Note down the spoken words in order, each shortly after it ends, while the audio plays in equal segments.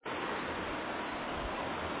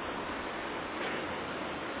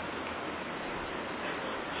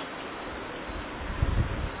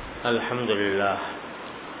الحمد لله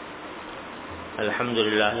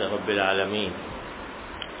رب العالمين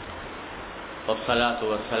والصلاة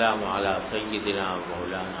والسلام على سيدنا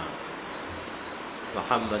مولانا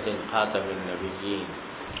محمد خاتم النبيين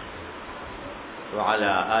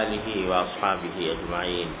وعلى آله وأصحابه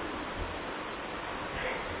أجمعين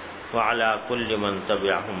وعلى كل من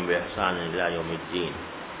تبعهم بإحسان إلى يوم الدين.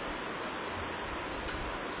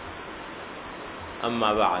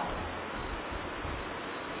 أما بعد،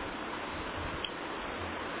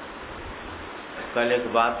 کل ایک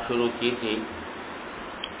بات شروع کی تھی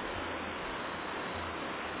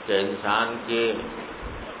کہ انسان کے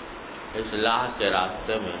اصلاح کے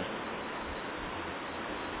راستے میں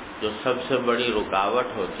جو سب سے بڑی رکاوٹ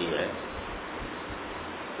ہوتی ہے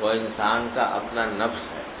وہ انسان کا اپنا نفس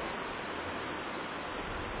ہے.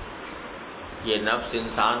 یہ نفس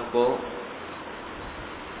انسان کو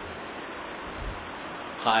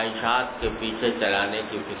خواہشات کے پیچھے چلانے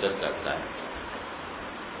کی فکر کرتا ہے.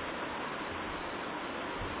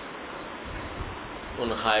 ان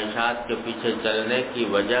خواہشات کے پیچھے چلنے کی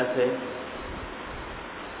وجہ سے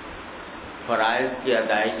فرائض کی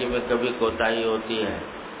ادائیگی میں کبھی کوتاہی ہوتی ہے،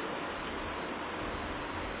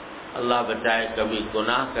 اللہ بچائے کبھی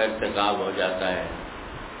گناہ کا ارتکاب ہو جاتا ہے.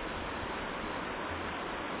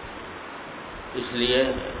 اس لیے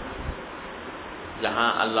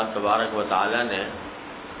جہاں اللہ تبارک و تعالی نے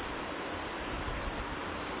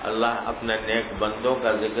اپنے نیک بندوں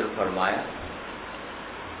کا ذکر فرمایا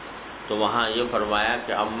تو وہاں یہ فرمایا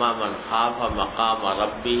کہ اما من خاف مقام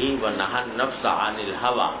ربہ ونہى النفس عن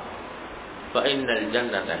الہوى فإن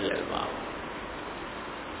الجنۃ ہی المأوى.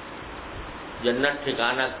 جنت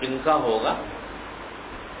ٹھکانہ کن کا ہوگا؟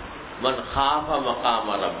 من خاف مقام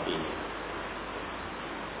ربہ،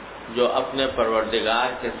 جو اپنے پروردگار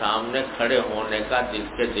کے سامنے کھڑے ہونے کا جس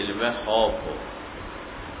کے دل میں خوف ہو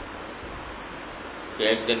کہ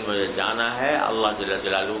ایک دن مجھے جانا ہے، اللہ جل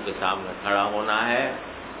جلالہ کے سامنے کھڑا ہونا ہے،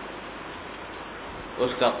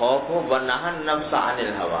 اس کا خوف ہو. وَنَهَى النَّفْسَ عَنِ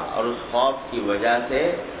الْهَوَىٰ، اور اس خوف کی وجہ سے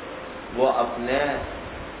وہ اپنے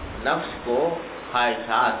نفس کو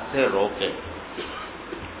خواہشات سے روکے.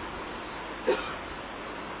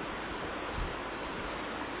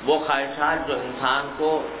 وہ خواہشات جو انسان کو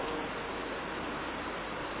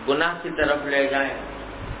گناہ کی طرف لے جائیں،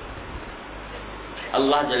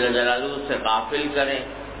 اللہ جل جلالہ سے غافل کریں،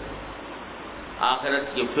 آخرت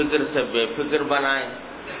کی فکر سے بے فکر بنائیں،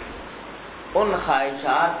 ان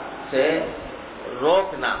خواہشات سے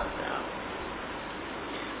روکنا اپنے آپ.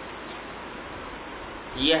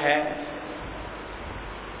 یہ ہے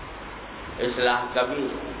اصلاح کا بھی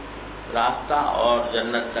راستہ اور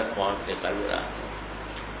جنت تک پہنچنے کا بھی راستہ.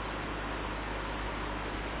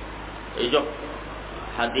 یہ جو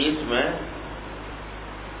حدیث میں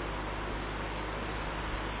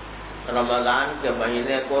رمضان کے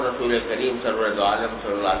مہینے کو رسول کریم سرور عالم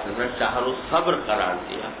صلی اللہ علیہ وسلم نے شہر الصبر قرار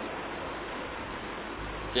دیا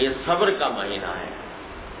کہ یہ صبر کا مہینہ ہے،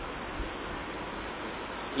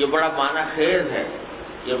 یہ بڑا معنی خیز ہے،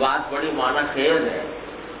 یہ بات بڑی معنی خیز ہے.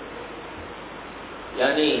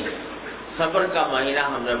 یعنی صبر کا مہینہ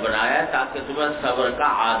ہم نے بنایا تاکہ تمہیں صبر کا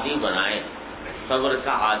عادی بنائیں، صبر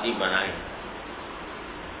کا عادی بنائیں.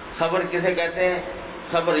 صبر کسے کہتے ہیں؟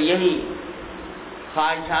 صبر یہی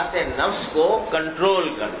خواہشات نفس کو کنٹرول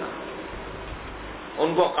کرنا، ان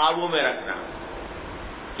کو قابو میں رکھنا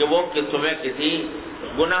کہ وہ تمہیں کسی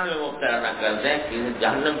گناہ میں مبتلا نہ کر دیں، کسی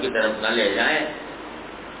جہنم کی طرف نہ لے جائیں.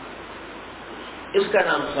 اس کا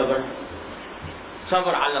نام صبر ہے.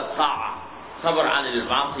 صبر علی الطاعہ، صبر عن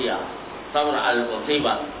المعصیہ، صبر علی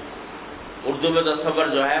المصیبہ. اردو میں تو صبر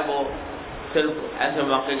جو ہے وہ صرف ایسے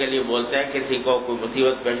موقع کے لیے بولتے ہیں کسی کو کوئی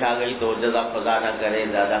مصیبت پیش آ گئی تو جزا فضا نہ کرے،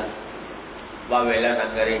 زیادہ واویلا نہ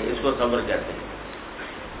کرے، اس کو صبر کہتے ہیں.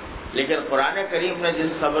 لیکن قرآن کریم نے جس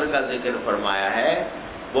صبر کا ذکر فرمایا ہے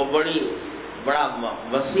وہ بڑا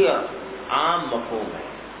وسیع اور عام مفہوم ہے.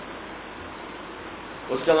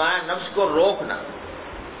 اس کے معنی نفس کو روکنا.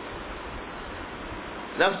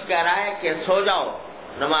 نفس کہہ رہا ہے کہ سو جاؤ،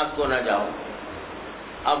 نماز کو نہ جاؤ.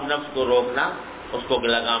 اب نفس کو روکنا، اس کو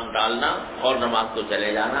لگام ڈالنا اور نماز کو چلے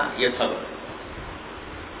جانا، یہ صبر.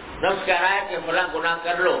 نفس کہہ رہا ہے کہ فلاں گناہ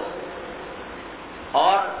کر لو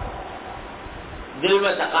اور دل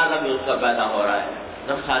میں تقاضا بھی اس کا پیدا ہو رہا ہے،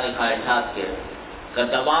 نفسانی خواہشات کا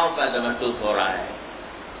دباؤ پیدا محسوس ہو رہا ہے،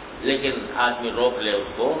 لیکن آدمی روک لے اس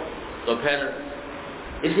کو تو پھر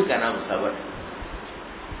اسی کا نام صبر ہے.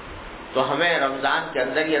 تو ہمیں رمضان کے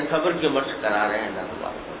اندر یہ صبر کی مشق کرا رہے ہیں اللہ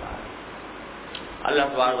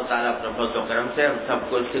تبارک و تعالیٰ اپنے فضل و کرم سے ہم سب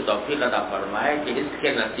کو اس کی توفیق عطا فرمائے کہ اس کے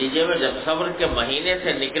نتیجے میں جب صبر کے مہینے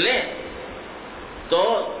سے نکلے تو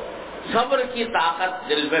صبر کی طاقت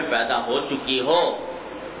دل میں پیدا ہو چکی ہو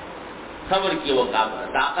صبر کی وہ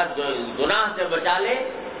طاقت جو گناہ سے بچا لے،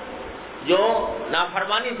 جو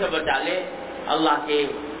نافرمانی سے بچا لے، اللہ کے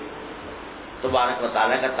تبارک و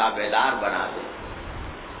تعالیٰ کا تابعدار بنا دے۔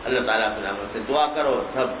 اللہ تعالیٰ کے نام سے دعا کرو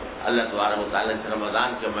سب، اللہ تبارک و تعالیٰ اس رمضان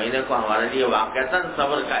کے مہینے کو ہمارے لیے واقعتاً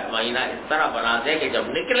صبر کا مہینہ اس طرح بنا دے کہ جب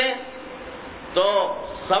نکلے تو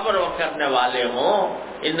صبر کرنے والے ہوں،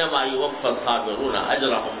 انما یوفی الصابرون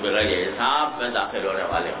اجرہم بغیر حساب میں داخل ہونے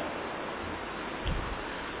والے ہوں۔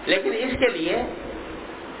 لیکن اس کے لیے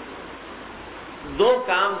دو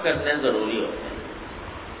کام کرنے ضروری ہوتے ہیں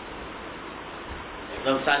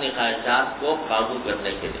نفسانی خواہشات کو قابو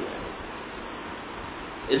کرنے کے لیے۔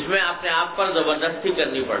 اس میں اپنے آپ پر زبردستی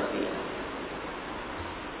کرنی پڑتی ہے،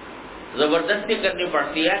 زبردستی کرنی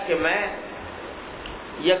پڑتی ہے کہ میں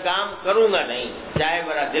یہ کام کروں گا نہیں، چاہے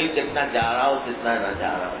میرا دل کتنا چاہ رہا ہو کتنا نہ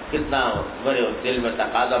چاہ رہا ہو، کتنا میرے دل میں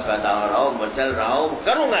تقاضا پیدا ہو رہا ہو، میں چل رہا ہوں،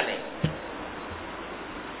 کروں گا نہیں۔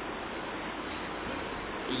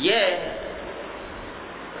 یہ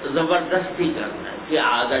زبردستی کرنا کی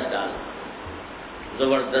عادت ڈالنا،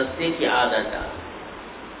 زبردستی کی عادت ڈالنا۔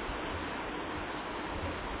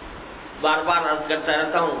 بار بار عرض کرتا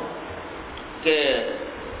رہتا ہوں کہ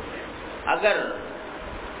اگر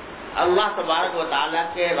اللہ تبارک و تعالیٰ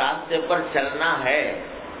کے راستے پر چلنا ہے،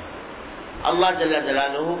 اللہ جل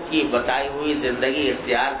جلالہ کی بتائی ہوئی زندگی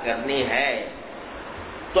اختیار کرنی ہے،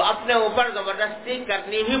 تو اپنے اوپر زبردستی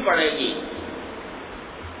کرنی ہی پڑے گی،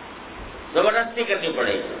 زبردستی کرنی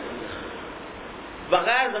پڑے گی۔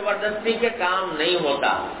 بغیر زبردستی کے کام نہیں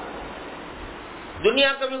ہوتا،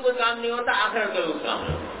 دنیا کا بھی کوئی کام نہیں ہوتا، آخرت کا بھی کوئی کام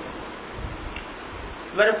نہیں ہوتا۔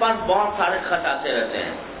 میرے پاس بہت سارے خط آتے رہتے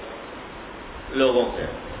ہیں لوگوں کے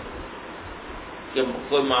کہ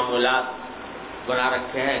کوئی معمولات بنا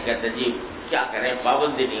رکھے ہیں، کہتے جی کیا کریں،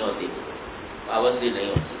 پابندی نہیں ہوتی، پابندی نہیں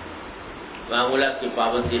ہوتی، معمولات کی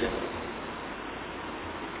پابندی نہیں۔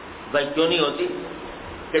 بھائی کیوں نہیں ہوتی؟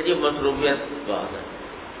 کہ جی مصروفیت بہت ہے،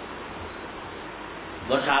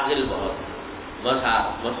 مشاغل بہت،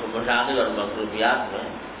 مشاغل اور مصروفیات میں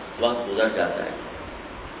وقت گزر جاتا ہے۔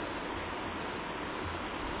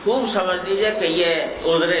 خوب سمجھ لیجیے کہ یہ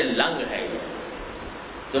عذر لنگ ہے،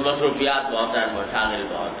 یہ مصروفیات بہت ہے، مشاغل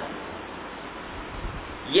بہت ہے۔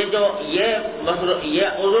 یہ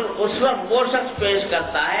عذر اس وقت وہ شخص پیش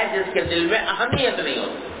کرتا ہے جس کے دل میں اہمیت نہیں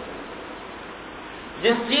ہوتی۔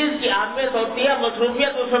 جس چیز کی اہمیت ہوتی ہے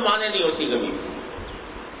مصروفیت اس میں مانے نہیں ہوتی کبھی۔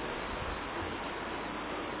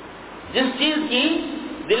 جس چیز کی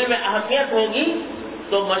دل میں اہمیت ہوگی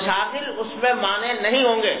تو مشاغل اس میں مانے نہیں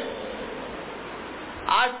ہوں گے۔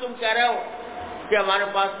 آج تم کہہ رہے ہو کہ ہمارے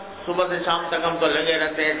پاس صبح سے شام تک ہم تو لگے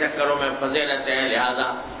رہتے ہیں، چکروں میں پھنسے رہتے ہیں،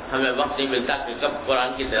 لہذا ہمیں وقت نہیں ملتا کہ کب قرآن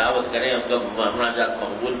کی تلاوت کریں اور کب مناجات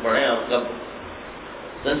مقبول پڑھیں اور کب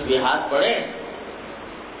تسبیحات پڑھیں،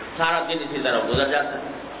 سارا دن اسی طرح گزر جاتا ہے۔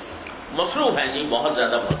 مصروف ہے جی، بہت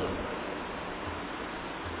زیادہ مصروف۔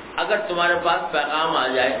 اگر تمہارے پاس پیغام آ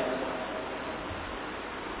جائے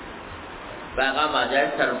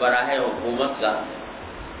سربراہ حکومت کا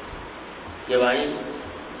کہ بھائی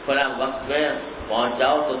فلاں وقت میں پہنچ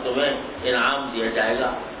جاؤ تو تمہیں انعام دیا جائے گا،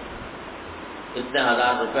 اتنے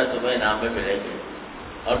 1000 روپے تمہیں انعام میں ملیں گے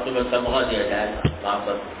اور تمہیں تمغہ دیا جائے گا وہاں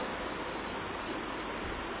پر،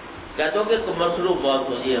 کہہ دو کہ تم مصروف بہت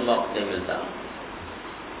ہو جی، وقت نہیں ملتا،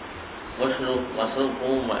 مصروف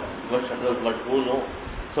ہوں میں، مشغول ہوں،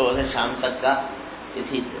 صبح سے شام تک کا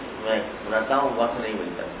اسی میں رہتا ہوں، وقت نہیں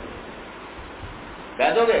ملتا،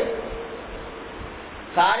 کہہ دو گے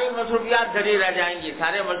ساری مصروفیات دھری رہ جائیں گی،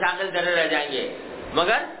 سارے مشاغل دھرے رہ جائیں گے،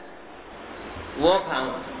 مگر وہ کام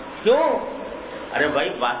کیوں؟ ارے بھائی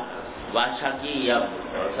بادشاہ کی یا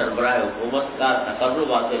سربراہ حکومت کا تقرب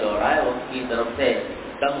حاصل ہو رہا ہے، اس کی طرف سے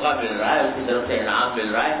تمغہ مل رہا ہے، اس کی طرف سے انعام مل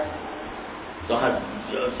رہا ہے، تو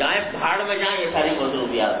جائیں بھاڑ میں جائیں یہ ساری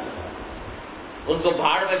مصروفیات، ان کو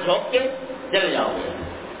بھاڑ میں جھونک کے چلے جاؤ گے۔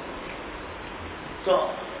 تو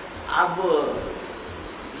اب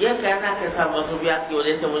یہ کہنا کہ سب مصروفیات کی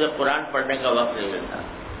وجہ سے مجھے قرآن پڑھنے کا وقت نہیں ملتا،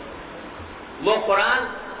 وہ قرآن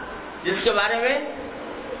جس کے بارے میں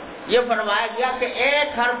یہ فرمایا گیا کہ ایک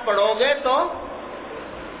حرف پڑھو گے تو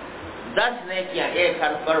 10 نیکیاں، ایک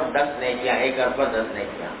حرف پر 10 نیکیاں، ایک حرف پر 10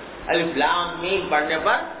 نیکیاں، الف لام میم پڑھنے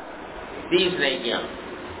پر 30 نیکیاں،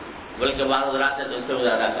 بلکہ بعض حضرات نے تو اس سے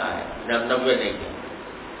زیادہ کہا ہے 90 نیکیاں،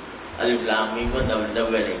 الف لام میم میں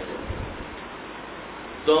 90 نیکیاں۔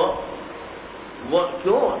 تو وہ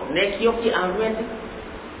کیوں؟ نیکیوں کی اہمیت ہے،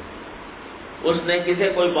 اس نیکی سے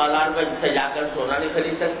کوئی بازار میں سے جا کر سونا نہیں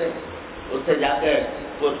خرید سکتے، اس سے جا کے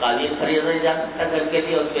کوئی قالین خریدا نہیں جا سکتا گھر کے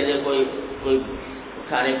لیے، اس کے لیے کوئی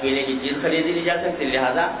کھانے پینے کی چیز خریدی نہیں جا سکتی،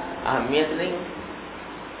 لہذا اہمیت نہیں ہے۔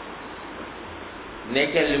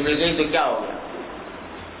 نیکی مل گئی تو کیا ہو گیا؟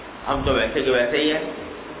 ہم تو ویسے کے ویسے ہی ہیں،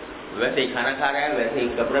 ویسے ہی کھانا کھا رہے ہیں، ویسے ہی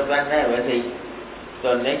کپڑے پہن رہے ہیں، ویسے ہی.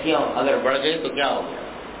 تو نیکیاں اگر بڑھ گئی تو کیا ہو گیا؟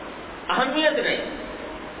 اہمیت نہیں.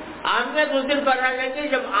 اہمیت اس دن پر رہے گی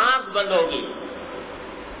جب آنکھ بند ہوگی،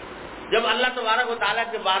 جب اللہ تبارک و تعالیٰ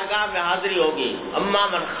کی بارگاہ میں حاضری ہوگی. اما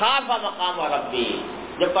من خاف مقام ربی،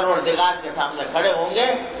 جب پروردگار کے سامنے کھڑے ہوں گے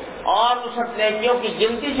اور اس نیکیوں کی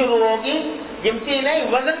گنتی شروع ہوگی. گنتی نہیں،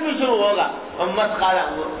 وزن بھی شروع ہوگا.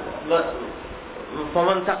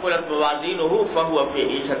 فمن ثقلت موازینہ فہو فی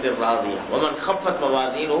عیشۃ راضیہ ومن خفت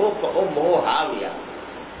موازینہ فامہ ہاویہ.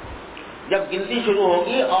 جب گنتی شروع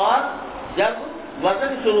ہوگی اور جب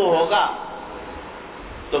وزن شروع ہوگا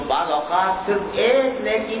تو بعض اوقات صرف ایک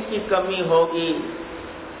نیکی کی کمی ہوگی.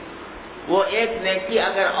 وہ ایک نیکی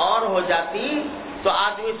اگر اور ہو جاتی تو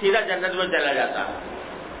آدمی سیدھا جنت میں چلا جاتا،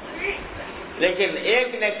 لیکن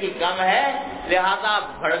ایک نیکی کم ہے لہذا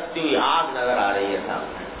بھڑکتی ہوئی آگ نظر آ رہی ہے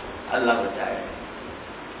سامنے. اللہ بچائے.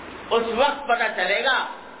 اس وقت پتہ چلے گا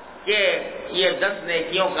کہ یہ 10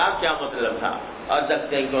 نیکیوں کا کیا مطلب تھا اور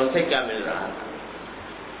 10 نیکیوں سے کیا مل رہا تھا.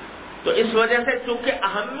 تو اس وجہ سے چونکہ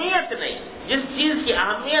اہمیت نہیں، جس چیز کی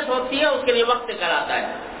اہمیت ہوتی ہے اس کے لیے وقت نکل آتا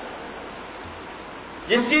ہے،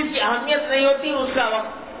 جس چیز کی اہمیت نہیں ہوتی اس کا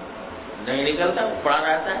وقت نہیں نکلتا، وہ پڑا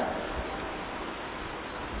رہتا ہے.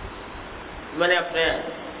 میں نے اپنے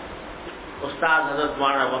استاد حضرت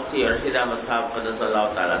مولانا مفتی رشید احمد صاحب قدس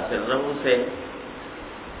اللہ تعالیٰ سرہ سے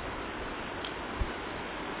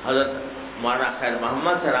حضرت مولانا خیر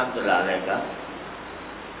محمد سے رحمۃ اللہ علیہ کا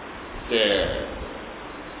کہ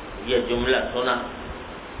یہ جملہ سنا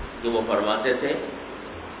کہ وہ فرماتے تھے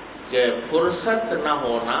کہ فرصت نہ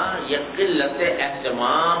ہونا یہ قلت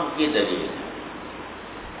اہتمام کی دلیل ہے.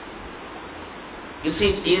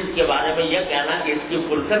 کسی چیز کے بارے میں یہ کہنا کہ اس کی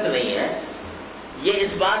فرصت نہیں ہے، یہ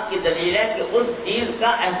اس بات کی دلیل ہے کہ اس چیز کا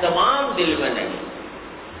اہتمام دل میں نہیں.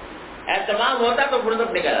 اہتمام ہوتا تو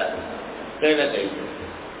فرصت نکل آتی کہیں نہ کہیں سے.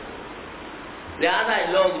 لہٰذا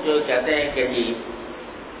لوگ جو کہتے ہیں کہ جی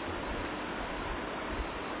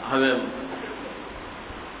ہمیں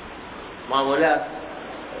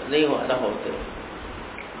معمولات نہیں ہوتا ہوتے،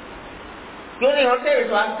 کیوں نہیں ہوتے؟ اس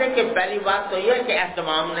واسطے کہ پہلی بات تو یہ کہ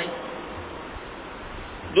اہتمام نہیں.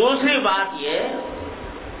 دوسری بات یہ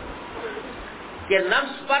کہ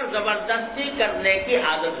نفس پر زبردستی کرنے کی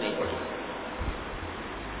عادت نہیں پڑی.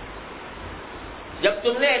 جب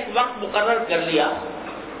تم نے ایک وقت مقرر کر لیا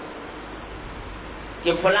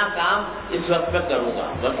کہ فلاں کام اس وقت میں کروں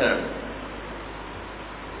گا، مثلا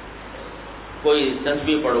کوئی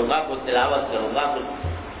تسبیح پڑھوں گا، کوئی تلاوت کروں گا، کوئی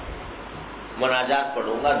مناجات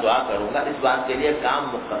پڑھوں گا، دعا کروں گا، اس بات کے لیے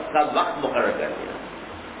کام کا وقت مقرر کر دیا.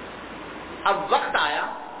 اب وقت آیا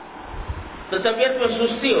تو طبیعت میں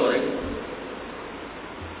سستی ہو رہی ہے،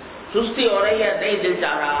 سستی ہو رہی ہے، نہیں دل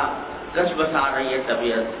چاہ رہا، کش بس آ رہی ہے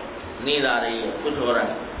طبیعت، نیند آ رہی ہے، کچھ ہو رہا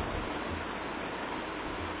ہے.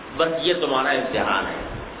 بس یہ تمہارا امتحان ہے.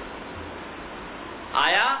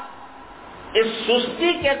 آیا اس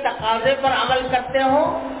سستی کے تقاضے پر عمل کرتے ہو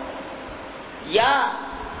یا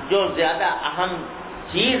جو زیادہ اہم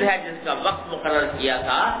چیز ہے جس کا وقت مقرر کیا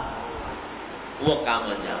تھا وہ کام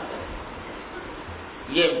انجام دے.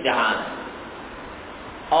 یہ امتحان ہے.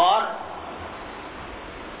 اور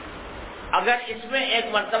اگر اس میں ایک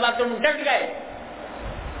مرتبہ تم ڈٹ گئے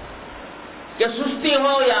کہ سستی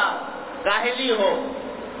ہو یا کاہلی ہو،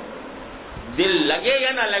 دل لگے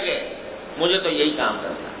یا نہ لگے مجھے تو یہی کام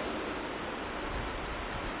کرنا ہے،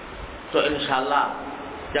 تو انشاءاللہ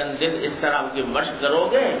چند دن اس طرح کی مشق کرو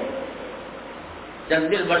گے،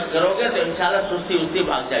 چند دن مشق کرو گے تو انشاءاللہ سستی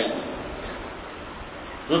بھاگ جائے گی.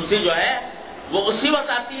 سستی جو ہے وہ اسی وقت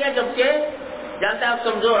آتی ہے جبکہ جانتے ہیں آپ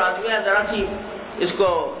کمزور آدمی ہے، ذرا سی اس کو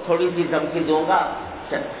تھوڑی سی دھمکی دوں گا،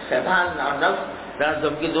 شیطان اور نفس ذرا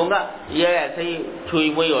دھمکی دوں گا، یہ ایسے ہی چھوئی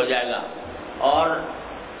موئی ہو جائے گا اور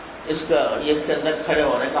اس کے اندر کھڑے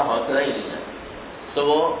ہونے کا حوصلہ ہی نہیں ہے. تو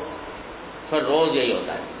وہ پھر روز یہی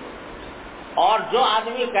ہوتا ہے. اور جو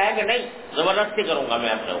آدمی کہے کہ نہیں زبردستی کروں گا میں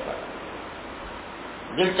اپنے اوپر،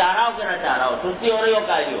 دل چاہ رہا ہو کہ نہ چاہ رہا ہو، سستی ہو رہی ہو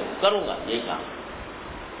کاہلی ہو، کروں گا یہی کام،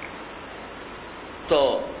 تو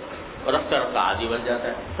رفتہ رفتہ عادی بن جاتا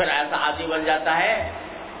ہے. پھر ایسا عادی بن جاتا ہے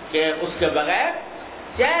کہ اس کے بغیر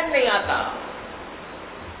چین نہیں آتا.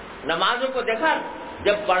 نمازوں کو دیکھا،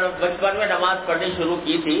 جب بچپن میں نماز پڑھنی شروع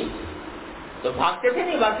کی تھی تو بھاگتے تھے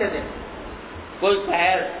نہیں بھاگتے تھے؟ کوئی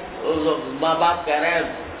خیر ماں باپ کہہ رہے ہیں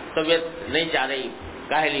طبیعت نہیں چاہ رہی،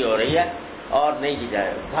 کاہلی ہو رہی ہے اور نہیں کی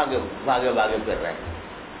جائے، بھاگے بھاگے بھاگے پھر رہے.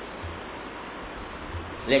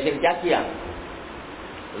 لیکن کیا کیا؟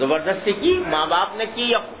 زبردستی کی، ماں باپ نے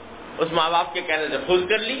کی، اس ماں باپ کے کہنے سے خود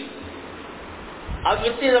کر لی. اب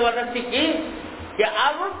اتنی زبردستی کی کہ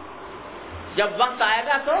اب جب وقت آئے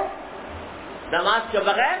گا تو نماز کے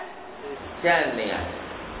بغیر چین نہیں آئے گا،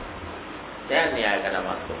 چین نہیں آئے گا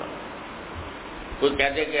نماز کو پڑھنا۔ کوئی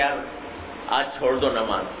کہتے کہ یار آج چھوڑ دو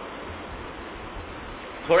نماز،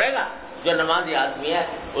 چھوڑے گا؟ جو نمازی آدمی ہے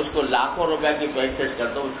اس کو لاکھوں روپے کی پیشکش کر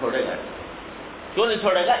دو، وہ چھوڑے گا؟ کیوں نہیں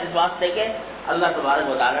چھوڑے گا؟ اس واسطے کہ اللہ تبارک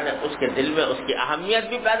و تعالیٰ نے اس کے دل میں اس کی اہمیت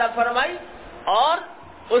بھی پیدا فرمائی اور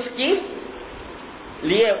اس کی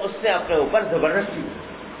لیے اس نے اپنے اوپر زبردستی کی۔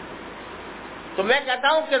 تو میں کہتا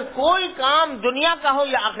ہوں کہ کوئی کام دنیا کا ہو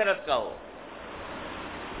یا آخرت کا ہو،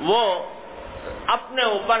 وہ اپنے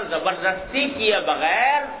اوپر زبردستی کیے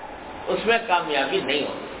بغیر اس میں کامیابی نہیں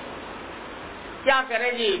ہوتی۔ کیا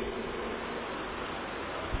کریں جی،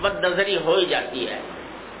 بد نظری ہو ہی جاتی ہے،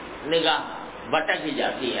 نگاہ بھٹک ہی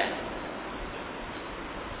جاتی ہے،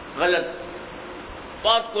 غلط،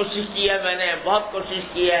 بہت کوشش کی ہے میں نے، بہت کوشش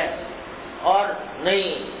کی ہے اور نہیں،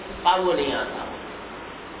 قابو نہیں آتا۔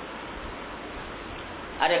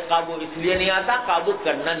 ارے قابو اس لیے نہیں آتا، قابو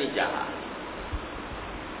کرنا نہیں چاہا۔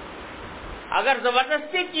 اگر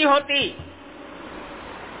زبردستی کی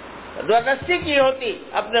ہوتی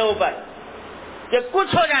اپنے اوپر کہ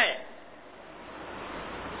کچھ ہو جائے،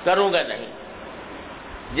 کروں گا نہیں۔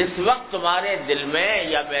 جس وقت تمہارے دل میں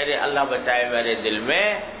یا میرے اللہ بچائے میرے دل میں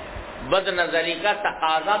بد نظری کا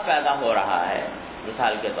تقاضا پیدا ہو رہا ہے،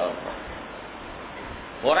 مثال کے طور پر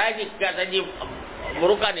ہو رہا ہے کہ کہتے ہیں جی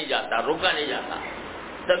رکا نہیں جاتا،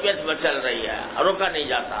 طبیعت میں چل رہی ہے، رکا نہیں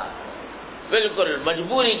جاتا، بالکل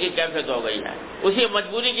مجبوری کی کیفیت ہو گئی ہے۔ اسی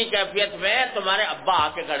مجبوری کی کیفیت میں تمہارے ابا آ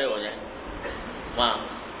کے کھڑے ہو جائیں، وہاں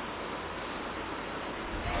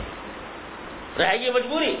رہے گی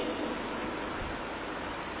مجبوری،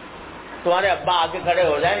 تمہارے ابا آ کے کھڑے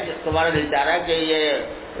ہو جائیں، تمہارا دل چاہ رہا ہے کہ یہ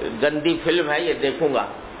گندی فلم ہے، یہ دیکھوں گا،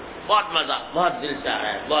 بہت مزہ، بہت دل چاہ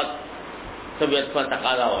رہا ہے، بہت طبیعت پر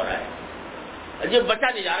تقاضا ہو رہا ہے، جی بچا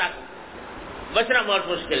نہیں جا رہا، بچنا بہت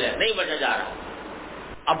مشکل ہے، نہیں بچا جا رہا،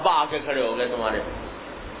 ابا آ کے کھڑے ہو گئے تمہارے،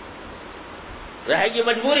 رہے گی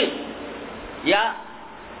مجبوری؟ یا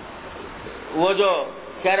وہ جو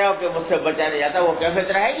کہہ رہے ہو کہ مجھ سے بچا نہیں جاتا، وہ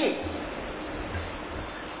کیفیت رہے گی؟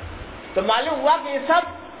 تو معلوم ہوا کہ یہ سب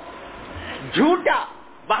جھوٹا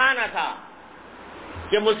بہانہ تھا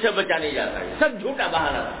کہ مجھ سے بچا نہیں جاتا، یہ سب جھوٹا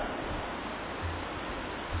بہانہ تھا۔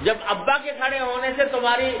 جب ابا کے کھڑے ہونے سے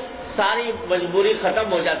تمہاری ساری مجبوری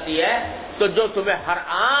ختم ہو جاتی ہے، تو جو تمہیں ہر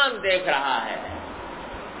آن دیکھ رہا ہے،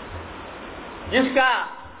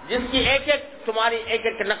 جس کی تمہاری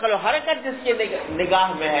ایک نقل و حرکت جس کی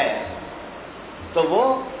نگاہ میں ہے، تو وہ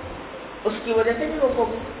اس کی وجہ سے نہیں روکو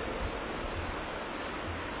گے۔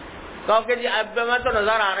 کہو کہ جی اب میں تو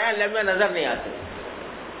نظر آ رہے ہیں، اللہ میں نظر نہیں آتے۔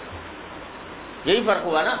 یہی فرق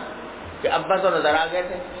ہوا نا کہ ابا تو نظر آ گئے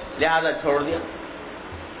تھے لہذا چھوڑ دیا،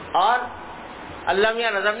 اور اللہ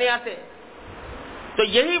میاں نظر نہیں آتے۔ تو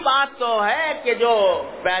یہی بات تو ہے کہ جو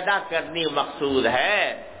پیدا کرنی مقصود ہے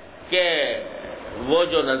کہ وہ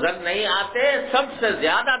جو نظر نہیں آتے سب سے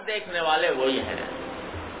زیادہ دیکھنے والے وہی ہیں۔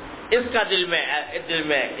 اس کا دل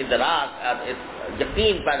میں ادراک اور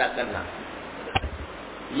یقین پیدا کرنا،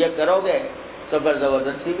 یہ کرو گے تو پھر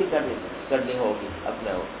زبردستی بھی کرنی ہوگی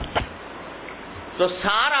اپنے اوپر۔ تو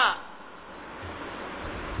سارا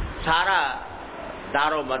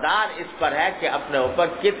دار و مدار اس پر ہے کہ اپنے اوپر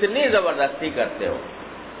کتنی زبردستی کرتے ہو۔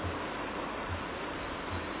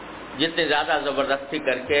 جتنی زیادہ زبردستی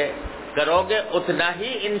کر کے کرو گے اتنا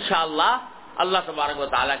ہی انشاءاللہ اللہ تبارک و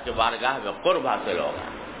تعالیٰ کے بارگاہ میں قرب حاصل ہوگا۔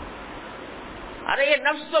 ارے یہ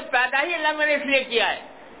نفس تو پیدا ہی اللہ میں نے اس لیے کیا ہے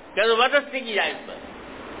کہ زبردستی کی جائے اس پر،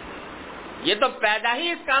 یہ تو پیدا ہی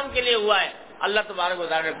اس کام کے لیے ہوا ہے۔ اللہ تبارک و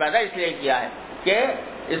تعالیٰ نے پیدا اس لیے کیا ہے کہ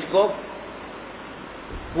اس کو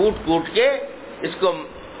کوٹ کے، اس کو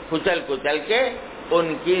کچل کے ان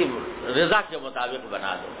کی رضا کے مطابق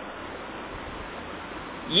بنا دو۔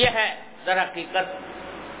 یہ ہے در حقیقت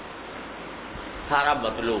سارا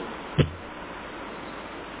مطلوب۔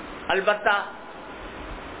 البتہ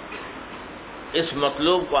اس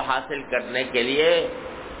مطلوب کو حاصل کرنے کے لیے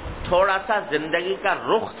تھوڑا سا زندگی کا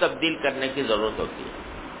رخ تبدیل کرنے کی ضرورت ہوتی ہے،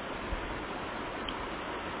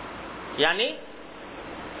 یعنی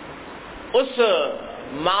اس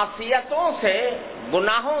معصیتوں سے،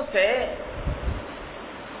 گناہوں سے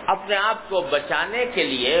اپنے آپ کو بچانے کے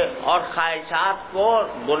لیے اور خواہشات کو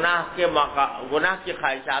گناہ کی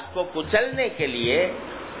خواہشات کو کچلنے کے لیے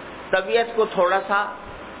طبیعت کو تھوڑا سا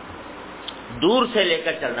دور سے لے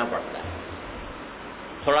کر چلنا پڑتا ہے،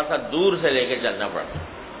 تھوڑا سا دور سے لے کے چلنا پڑتا ہے۔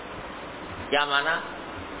 کیا مانا؟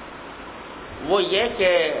 وہ یہ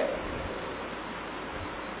کہ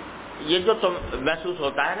یہ جو محسوس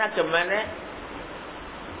ہوتا ہے نا کہ میں نے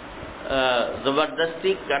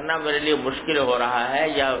زبردستی کرنا میرے لیے مشکل ہو رہا ہے،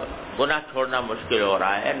 یا گناہ چھوڑنا مشکل ہو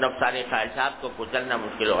رہا ہے، نفسانی خواہشات کو کچلنا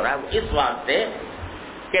مشکل ہو رہا ہے، اس واسطے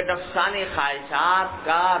کہ نفسانی خواہشات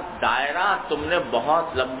کا دائرہ تم نے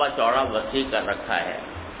بہت لمبا چوڑا وسیع کر رکھا ہے.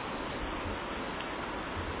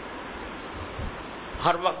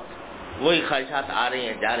 ہر وقت وہی خواہشات آ رہی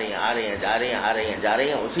ہیں جا رہی ہیں، آ رہی ہیں جا رہی ہیں، آ رہی ہیں جا رہی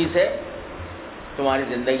ہیں، اسی سے تمہاری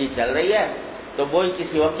زندگی چل رہی ہے. تو وہی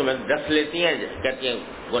کسی وقت تمہیں ڈس لیتی ہیں، کہتی ہیں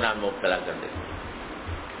گناہ میں مبتلا کر دیتی ہیں.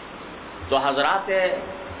 تو حضرات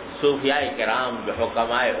صوفیاء کرام جو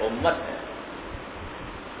حکماء امت ہیں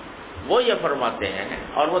وہ یہ فرماتے ہیں،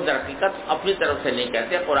 اور وہ در حقیقت اپنی طرف سے نہیں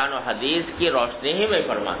کہتے، قرآن و حدیث کی روشنی ہی میں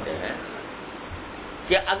فرماتے ہیں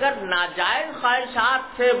کہ اگر ناجائز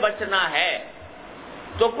خواہشات سے بچنا ہے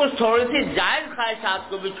تو کچھ تھوڑی سی جائز خواہشات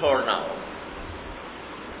کو بھی چھوڑنا ہو.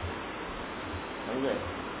 سمجھے؟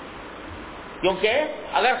 کیونکہ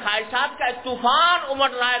اگر خواہشات کا ایک طوفان امڑ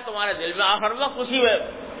رہا ہے تمہارے دل میں، ہر وقت اسی میں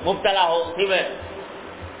مبتلا ہو، اسی میں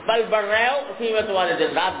پل بڑھ رہے ہو، اسی میں تمہارے دن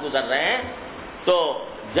رات گزر رہے ہیں، تو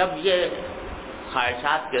جب یہ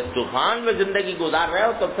خواہشات کے طوفان میں زندگی گزار رہے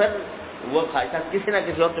ہو تو پھر وہ خواہشات کسی نہ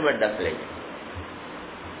کسی وقت تمہیں ڈس لے گی.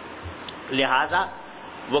 لہذا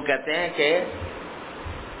وہ کہتے ہیں کہ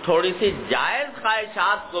تھوڑی سی جائز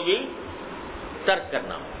خواہشات کو بھی ترک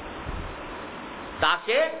کرنا ہو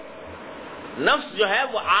تاکہ نفس جو ہے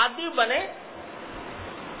وہ عادی بنے،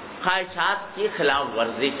 خواہشات کی خلاف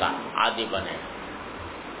ورزی کا عادی بنے.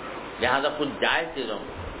 لہذا کچھ جائز چیزوں کو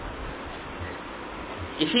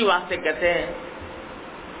اسی واسطے کہتے ہیں،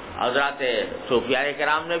 حضرات صوفیاء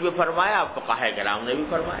کرام نے بھی فرمایا، فقہاء کرام نے بھی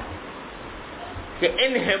فرمایا کہ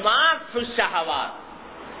انہماک فی الشہوات،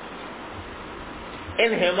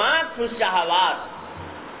 انہماک فی الشہوات،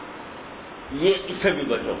 یہ اس سے بھی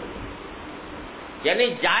بچو. یعنی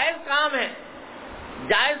جائز کام ہے،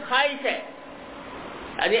 جائز خواہش ہے،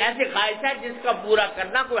 یعنی ایسی خواہش ہے جس کا پورا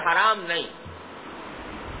کرنا کوئی حرام نہیں.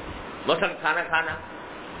 مثلا کھانا کھانا،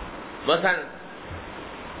 مثلا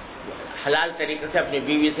حلال طریقے سے اپنی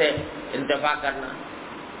بیوی سے انتفاع کرنا،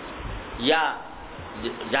 یا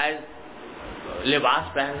جائز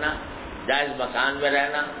لباس پہننا، جائز مکان میں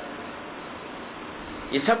رہنا،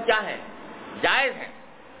 یہ سب کیا ہے؟ جائز ہے،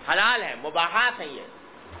 حلال ہے، مباحات ہیں یہ.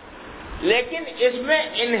 لیکن اس میں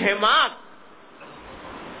انہماک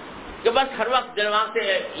کہ بس ہر وقت دماغ سے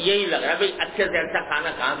یہی لگ رہا ہے بھئی اچھے سے اچھا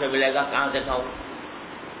کھانا کہاں سے ملے گا، کہاں سے کھاؤں،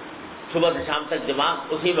 صبح سے شام تک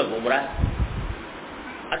دماغ اسی میں گھوم رہا ہے.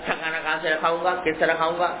 اچھا کھانا کہاں سے کھاؤں گا، کس طرح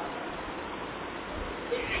کھاؤں گا،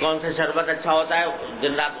 کون سا شربت اچھا ہوتا ہے،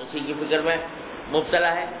 دن رات اسی کی فکر میں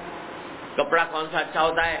مبتلا ہے. کپڑا کون سا اچھا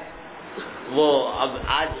ہوتا ہے، وہ اب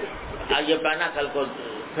آج یہ پہنا، کل کو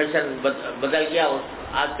فیشن بدل گیا،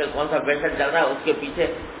 آج کل کون سا فیشن چل رہا ہے، اس کے پیچھے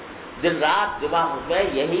دن رات دماغ میں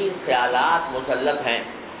یہی خیالات مسلط ہیں.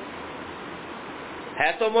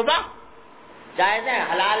 ہے تو مباح، جائز ہے،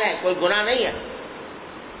 حلال ہے، کوئی گناہ نہیں ہے،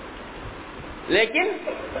 لیکن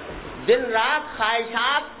دن رات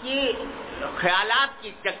خواہشات کی، خیالات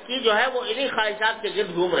کی چکی جو ہے وہ انہی خواہشات کے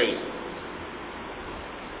گرد گھوم رہی ہے.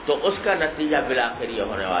 تو اس کا نتیجہ بالآخر یہ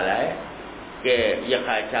ہونے والا ہے کہ یہ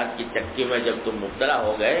خواہشات کی چکی میں جب تم مبتلا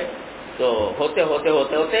ہو گئے تو ہوتے ہوتے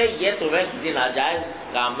ہوتے ہوتے یہ تمہیں کسی ناجائز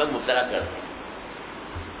کام میں مبتلا کر دیں.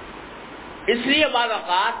 اس لیے بعض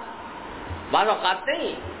اوقات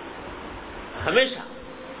نہیں، ہمیشہ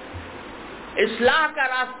اصلاح کا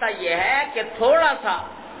راستہ یہ ہے کہ تھوڑا سا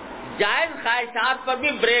جائز خواہشات پر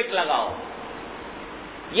بھی بریک لگاؤ.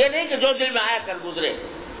 یہ نہیں کہ جو دل میں آیا کر گزرے،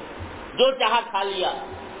 جو چاہا کھا لیا،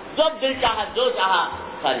 جو دل چاہا جو چاہا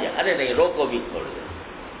کھا لیا. ارے نہیں، روکو بھی، چھوڑ دے،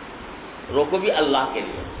 روکو بھی اللہ کے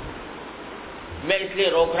لیے. میں اس لیے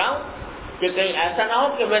روک رہا ہوں کہ کہیں ایسا نہ ہو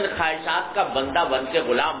کہ میں خواہشات کا بندہ بن کے،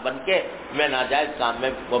 غلام بن کے میں ناجائز کام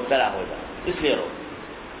میں مبتلا ہو جاؤں. اس لیے روک.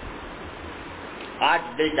 آج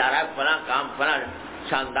دل چاہ رہا ہے فلاں کام، فلاں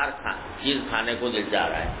شاندار چیز کھانے کو دل چاہ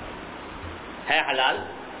رہا ہے حلال،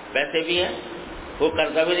 پیسے بھی ہیں، کوئی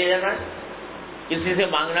قرضہ بھی نہیں لینا، کسی سے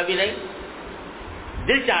مانگنا بھی نہیں،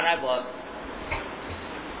 دل چاہ رہا ہے بہت.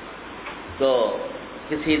 تو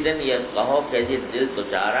کسی دن یہ کہو کہ جی دل تو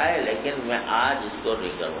چاہ رہا ہے لیکن میں آج اس کو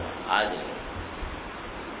نہیں کروں گا،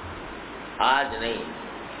 آج نہیں،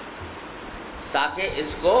 تاکہ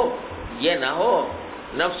اس کو یہ نہ ہو،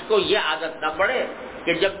 نفس کو یہ عادت نہ پڑے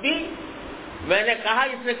کہ جب بھی میں نے کہا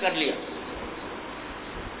اس نے کر لیا.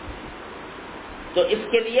 تو اس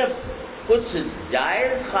کے لیے کچھ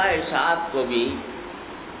جائز خواہشات کو بھی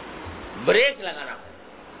بریک لگانا پڑے.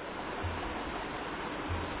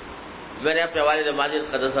 میں نے اپنے والد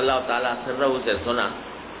ماجد قدس اللہ تعالیٰ سرہ سے سنا،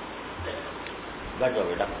 بیٹھو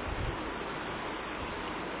بیٹا،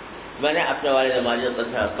 میں نے اپنے والد ماجد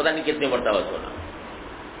پتہ نہیں کتنی مرتبہ سنا.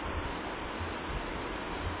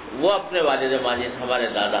 وہ اپنے والد ماجد ہمارے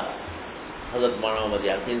دادا حضرت مولانا محمد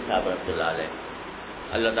یاسین صاحب رحمۃ اللہ علیہ،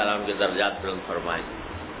 اللہ تعالیٰ ان کے درجات بلند فرمائے،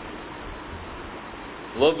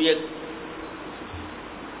 وہ بھی ایک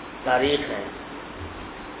تاریخ ہے.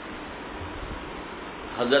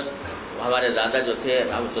 حضرت ہمارے دادا جو تھے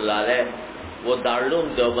رحمۃ اللہ علیہ وہ دارالعلوم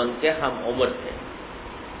دیوبند کے ہم عمر تھے،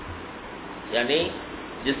 یعنی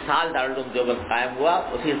جس سال دارالعلوم دیوبند قائم ہوا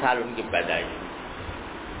اسی سال ان کی پیدائش.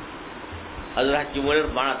 حضرت حکیم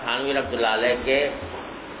باڑہ تھانوی رحمۃ اللہ علیہ کے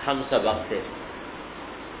ہم سبق تھے،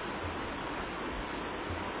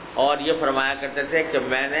 اور یہ فرمایا کرتے تھے کہ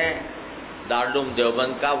میں نے دارالعلوم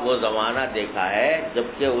دیوبند کا وہ زمانہ دیکھا ہے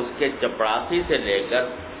جبکہ اس کے چپڑاسی سے لے کر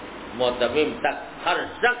معتمم تک ہر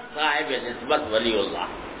شخص صاحب نسبت ولی اللہ.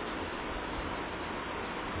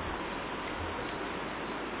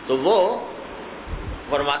 تو وہ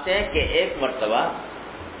فرماتے ہیں کہ ایک مرتبہ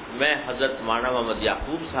میں حضرت مولانا محمد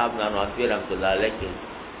یعقوب صاحب نانواتوی رحمۃ اللہ علیہ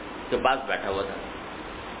کے پاس بیٹھا ہوا تھا.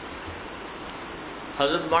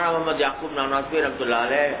 حضرت مولانا محمد یعقوب نانواتوی رحمۃ اللہ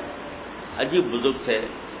علیہ عجیب بزرگ تھے،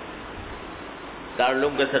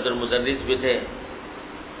 دارالعلوم کے صدر مدرس بھی تھے،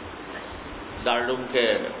 دارالعلوم کے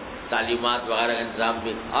تعلیمات وغیرہ کا انتظام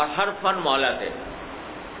بھی، اور ہر فن مولا تھے،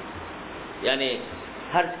 یعنی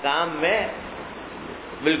ہر کام میں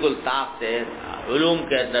بالکل طاق تھے. علوم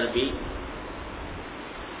کے اندر بھی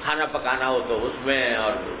کھانا پکانا ہو تو اس میں،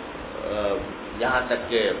 اور یہاں تک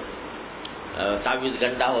کہ تعویذ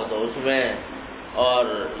گنڈا ہو تو اس میں، اور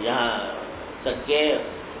یہاں تک کہ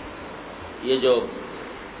یہ جو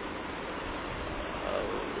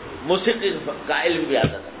موسیقی کا علم بھی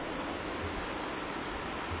آتا تھا.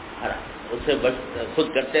 اس سے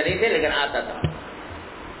خود کرتے نہیں تھے لیکن آتا تھا.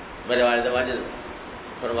 میرے والد والد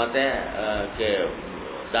فرماتے ہیں کہ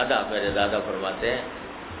میرے دادا فرماتے ہیں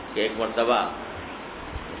کہ ایک مرتبہ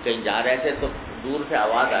کہیں جا رہے تھے تو دور سے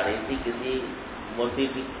آواز آ رہی تھی کسی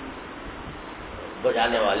موسیقی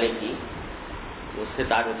بجانے والے کی، اس سے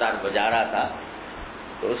تار بجا رہا تھا،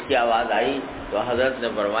 تو اس کی آواز آئی تو حضرت نے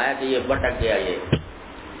فرمایا کہ یہ بھٹک گیا،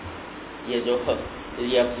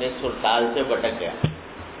 یہ اپنے سرتال سے بھٹک گیا.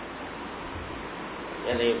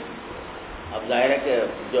 یعنی اب ظاہر ہے کہ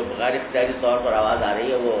جو غیر اختیاری طور پر آواز آ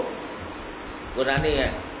رہی ہے وہ گناہ نہیں ہے،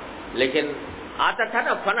 لیکن آتا تھا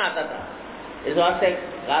نا، فن آتا تھا، اس واسطے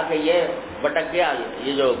کہا کہ یہ بھٹک گیا،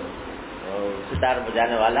 یہ جو ستار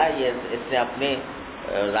بجانے والا اس نے اپنے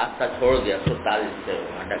راستہ چھوڑ دیا، سرتال سے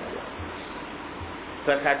بھٹک گیا.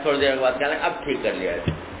 پھر خیر چھوڑ دینے کے بعد کہنے لگا اب ٹھیک کر لیا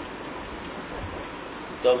ہے.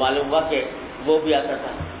 تو معلوم ہوا کہ وہ بھی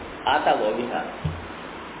آتا وہ بھی تھا،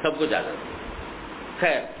 سب کچھ آتا تھا.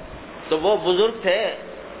 خیر تو وہ بزرگ تھے.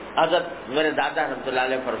 حضرت میرے دادا رحمۃ اللہ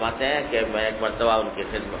علیہ فرماتے ہیں کہ میں ایک مرتبہ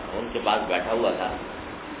ان کے پاس بیٹھا ہوا تھا،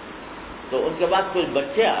 تو ان کے پاس کچھ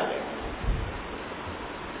بچے آ گئے.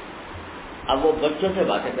 اب وہ بچوں سے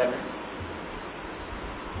باتیں کر رہے ہیں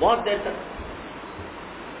بہت دیر تک،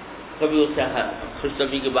 کبھی اس سے خوش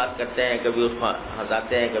طبعی کی بات کرتے ہیں، کبھی اس کو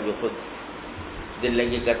ہنساتے ہیں، کبھی خود دل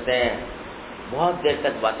لگی کرتے ہیں، بہت دیر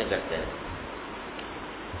تک باتیں کرتے ہیں.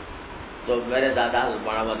 تو میرے دادا حضرت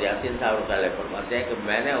مولانا محمد یاسین صاحب رحمۃ اللہ علیہ فرماتے ہیں کہ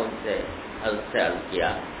میں نے ان سے حضرت سے عرض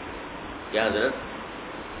کیا کہ حضرت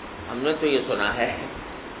ہم نے تو یہ سنا ہے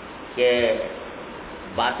کہ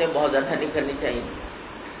باتیں بہت زیادہ نہیں کرنی چاہیے،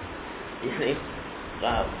 یعنی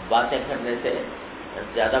باتیں کرنے سے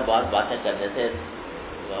زیادہ باتیں کرنے سے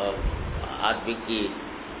آدمی کی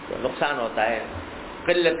نقصان ہوتا ہے.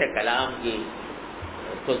 قلت کلام کی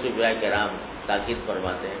صوفیاء کرام تاکید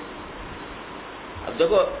فرماتے ہیں. اب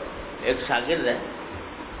دیکھو ایک شاگرد ہے،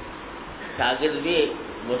 شاگرد بھی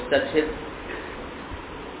مسترشد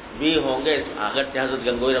بھی ہوں گے، اگرچہ حضرت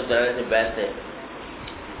گنگوئی رحمۃ اللہ علیہ سے بیعت ہے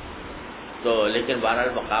تو، لیکن بہرحال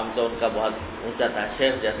مقام تو ان کا بہت اونچا تھا،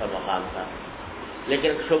 شیخ جیسا مقام تھا.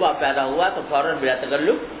 لیکن شبہ پیدا ہوا تو فوراً بلا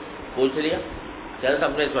تکلف پوچھ لیا کہ حضرت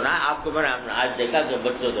ہم نے سنا ہے آپ کو، میں نے آج دیکھا کہ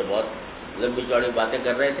بچوں سے بہت لمبی چوڑی باتیں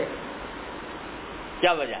کر رہے تھے،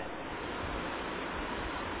 کیا وجہ ہے؟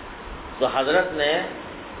 تو حضرت نے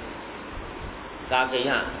کہا کہ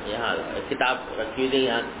یہاں کتاب رکھی ہوئی،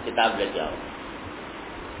 یہاں کتاب لے کے آؤ.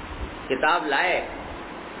 کتاب لائے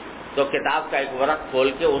تو کتاب کا ایک ورق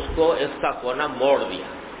کھول کے اس کو اس کا کونا موڑ دیا،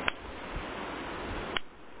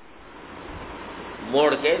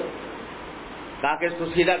 موڑ کے کہا کہ اس کو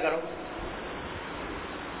سیدھا کرو.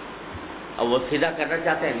 اب وہ سیدھا کرنا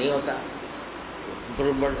چاہتے ہیں، نہیں ہوتا،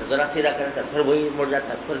 ذرا سیدھا کرنا چاہتے پھر وہی مڑ جاتا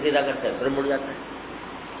ہے، پھر سیدھا کرتے ہیں پھر مڑ جاتا ہے.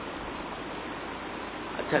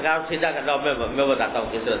 اچھا کہا سیدھا کرنا، میں بتاتا ہوں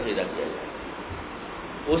کس طرح سیدھا کیا جائے.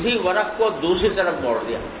 اسی ورق کو دوسری طرف موڑ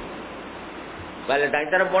دیا، پہلے دائیں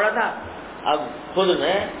طرف موڑا تھا، اب خود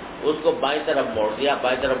نے اس کو بائیں طرف موڑ دیا،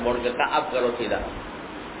 بائیں طرف موڑ کے کہا اب کرو سیدھا.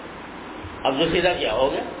 اب جو سیدھا کیا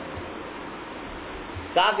ہو گیا.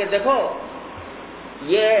 کہا کہ دیکھو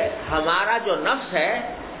یہ ہمارا جو نفس ہے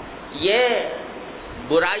یہ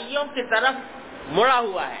برائیوں کی طرف مڑا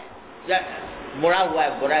ہوا ہے،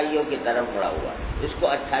 برائیوں کی طرف مڑا ہوا ہے، اس کو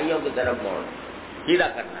اچھائیوں کی طرف سیدھا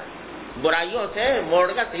کرنا ہے، برائیوں سے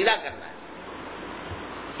موڑ کر سیدھا کرنا ہے۔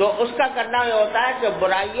 تو اس کا کرنا یہ ہوتا ہے کہ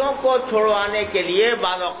برائیوں کو چھڑوانے کے لیے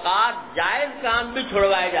بعض اوقات جائز کام بھی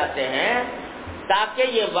چھڑوائے جاتے ہیں، تاکہ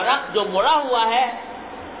یہ ورق جو مڑا ہوا ہے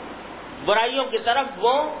برائیوں کی طرف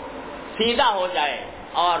وہ سیدھا ہو جائے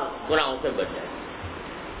اور گناہوں سے بچ جائے۔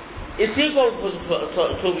 اسی کو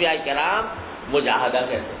صوفیاء کرام مجاہدہ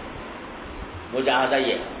کہتے ہیں۔ مجاہدہ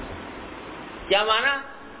یہ کیا مانا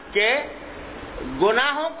کہ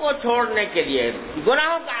گناہوں کو چھوڑنے کے لیے،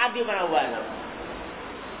 گناہوں کا عادی بنا ہوا ہے نا،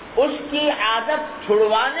 اس کی عادت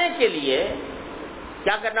چھڑوانے کے لیے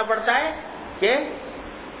کیا کرنا پڑتا ہے کہ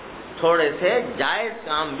تھوڑے سے جائز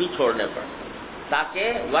کام بھی چھوڑنے پڑتے ہیں، تاکہ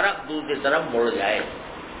ورق دوسری طرف مڑ جائے۔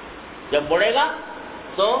 جب مڑے گا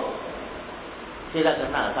تو سیدھا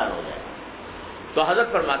کرنا آسان ہو جائے۔ تو حضرت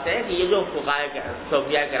فرماتے ہیں کہ یہ جو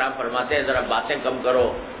صوفیاء کرام فرماتے ہیں ذرا باتیں کم کرو،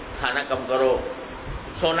 کھانا کم کرو،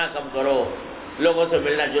 سونا کم کرو، لوگوں سے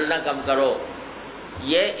ملنا جلنا کم کرو،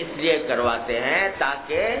 یہ اس لیے کرواتے ہیں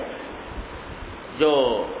تاکہ جو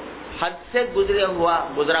حد سے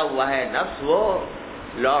گزرا ہوا ہے نفس وہ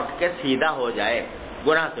لوٹ کے سیدھا ہو جائے،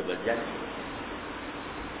 گناہ سے بچ جائے۔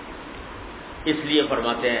 اس لیے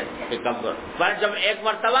فرماتے ہیں کہ کم کرو۔ پر جب ایک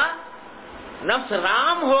مرتبہ نفس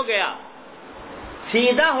رام ہو گیا،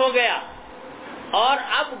 سیدھا ہو گیا اور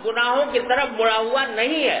اب گناہوں کی طرف مڑا ہوا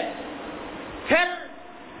نہیں ہے، پھر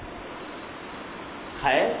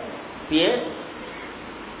کھائے پیے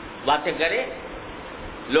باتیں کرے،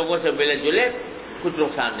 لوگوں سے ملے جلے، کچھ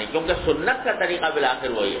نقصان نہیں، کیونکہ سنت کا طریقہ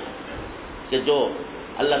بالآخر وہی ہے کہ جو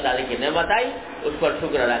اللہ تعالی کی نعمت آئی اس پر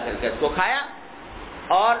شکر ادا کر کے اس کو کھایا،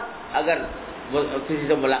 اور اگر کسی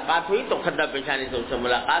سے ملاقات ہوئی تو خدہ پیشانی سے اس سے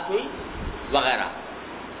ملاقات ہوئی وغیرہ۔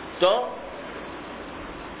 تو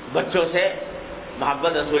بچوں سے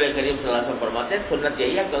محبت، رسول کریم صلی اللہ علیہ وسلم فرماتے ہیں سنت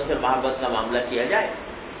یہی ہے کہ ان سے محبت کا معاملہ کیا جائے۔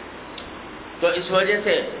 تو اس وجہ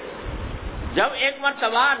سے جب ایک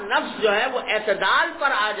مرتبہ نفس جو ہے وہ اعتدال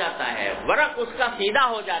پر آ جاتا ہے، ورق اس کا سیدھا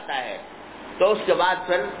ہو جاتا ہے، تو اس کے بعد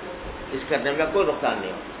پھر اس کرنے میں کوئی نقصان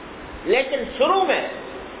نہیں ہوتا۔ لیکن شروع میں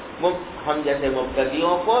ہم جیسے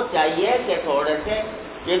مبتدیوں کو چاہیے کہ تھوڑے سے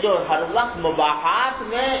یہ جو ہر وقت مباحات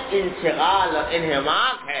میں انشغال اور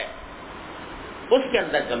انہماک ہے اس کے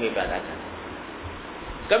اندر کمی پیدا کریں۔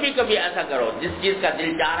 کبھی کبھی ایسا کرو، جس چیز کا دل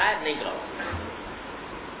چاہ رہا ہے نہیں کرو،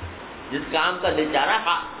 جس کام کا دل چاہ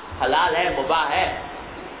رہا ہے حلال ہے، مباح ہے،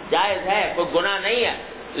 جائز ہے، کوئی گناہ نہیں ہے،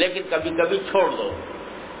 لیکن کبھی کبھی چھوڑ دو،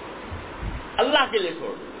 اللہ کے لیے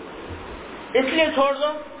چھوڑ دو۔ اس لیے چھوڑ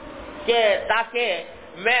دو کہ تاکہ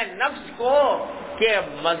میں نفس کو کے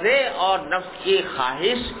مزے اور نفس کی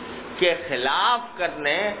خواہش کے خلاف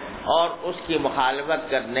کرنے اور اس کی مخالفت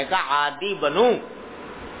کرنے کا عادی بنوں،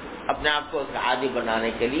 اپنے آپ کو اس کا عادی بنانے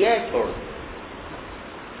کے لیے چھوڑ دو۔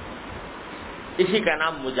 اسی کا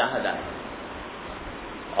نام مجاہدہ ہے،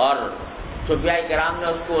 اور صوفیاء کرام نے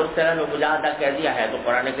اس کو اس طرح میں مجاہدہ کہہ دیا ہے۔ تو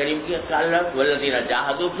قرآن کریم کی والذین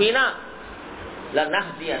جاہدوا فینا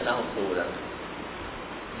لنہدینہم سبلنا،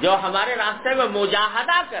 جو ہمارے راستے میں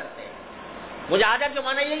مجاہدہ کرتے ہیں۔ مجاہدہ کے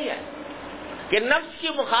معنی یہی ہے کہ نفس کی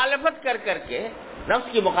مخالفت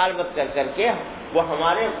کر کے وہ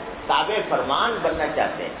ہمارے تابع فرمان بننا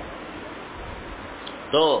چاہتے ہیں۔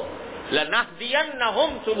 تو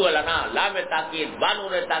لنہدینہم سبلنا، لام تاکید،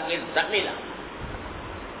 بانور تاکید ثقیلہ،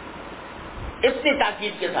 اتنی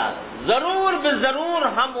تاکید کے ساتھ ضرور بضرور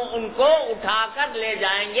ہم ان کو اٹھا کر لے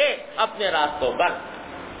جائیں گے اپنے راستوں پر۔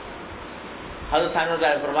 حضرت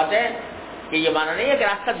ثانی فرماتے ہیں کہ یہ معنی نہیں ہے کہ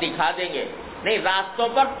راستہ دکھا دیں گے، نہیں، راستوں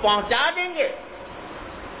پر پہنچا دیں گے،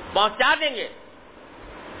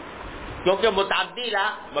 کیونکہ متعدی الہ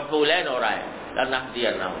مفعولین ہو رہا ہے،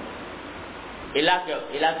 لنہدینہم، الہ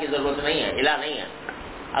کی ضرورت نہیں ہے، الہ نہیں ہے۔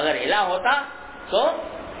 اگر الہ ہوتا تو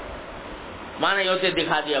معنی یہ ہوتے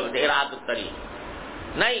دکھا دیا اراد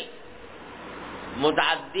الطریق، نہیں،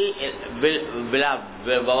 متعدی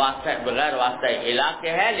بغیر واسطہ الہ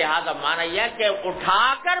کے ہے، لہذا معنی یہ کہ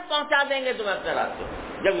اٹھا کر پہنچا دیں گے تمہیں اپنے راستے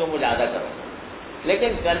جب یہ مجاہدہ کرو۔ لیکن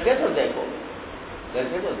کر کے تو دیکھو،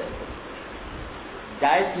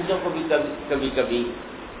 جائز چیزوں کو بھی کبھی کبھی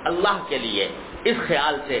اللہ کے لیے اس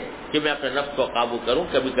خیال سے کہ میں اپنے نفس کو قابو کروں،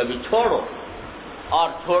 کبھی کبھی چھوڑو، اور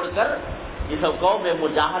چھوڑ کر یہ سب کو میں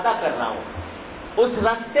مجاہدہ کر رہا ہوں، اس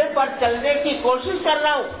راستے پر چلنے کی کوشش کر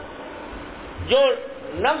رہا ہوں جو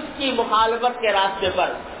نفس کی مخالفت کے راستے پر،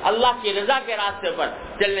 اللہ کی رضا کے راستے پر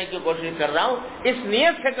چلنے کی کوشش کر رہا ہوں، اس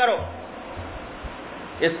نیت سے کرو۔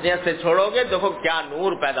 اس نیت سے چھوڑو گے، دیکھو کیا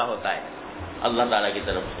نور پیدا ہوتا ہے اللہ تعالیٰ کی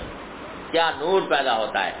طرف سے، کیا نور پیدا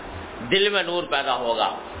ہوتا ہے، دل میں نور پیدا ہوگا،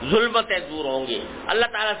 ظلمتیں دور ہوں گی، اللہ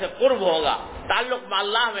تعالیٰ سے قرب ہوگا، تعلق میں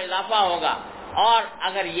اللہ میں اضافہ ہوگا، اور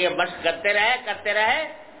اگر یہ مشق کرتے رہے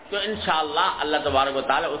تو انشاءاللہ اللہ تبارک و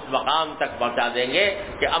تعالی اس مقام تک پہنچا دیں گے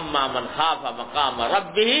کہ اما من خاف مقام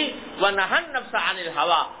ربہ ونہى النفس عن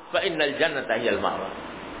الہوى فإن الجنة هي المأوى۔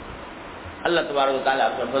 اللہ تبارک و تعالی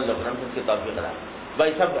آپ کے فضل و کرم سے اس کی توفیق دے۔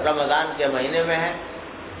 بھائی سب رمضان کے مہینے میں ہیں،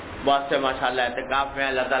 بہت سے ماشاءاللہ اعتکاف میں،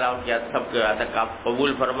 اللہ تعالیٰ ان کے سب کے اعتکاف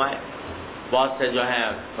قبول فرمائے۔ بہت سے جو ہیں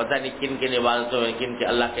پتہ نہیں کن کن عبادتوں میں کن کے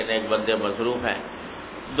اللہ کے نیک بندے مصروف ہیں۔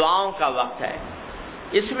 دعاؤں کا وقت ہے،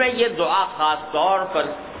 اس میں یہ دعا خاص طور پر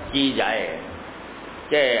کی جائے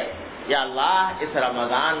کہ یا اللہ اس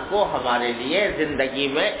رمضان کو ہمارے لیے زندگی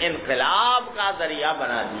میں انقلاب کا ذریعہ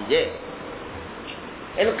بنا دیجئے۔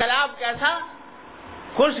 انقلاب کیسا؟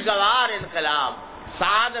 خوشگوار انقلاب،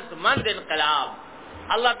 سعادت مند انقلاب،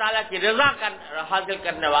 اللہ تعالیٰ کی رضا حاصل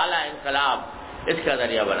کرنے والا انقلاب، اس کا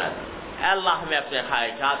ذریعہ بنا دیجیے۔ اے اللہ ہمیں اپنے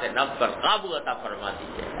خواہشات نفس پر قابو عطا فرما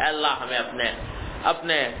دیجیے۔ اے اللہ ہمیں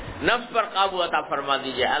اپنے نفس پر قابو عطا فرما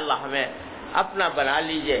دیجیے۔ اے اللہ ہمیں اپنا بنا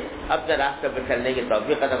لیجیے، اپنے راستے پر چلنے کی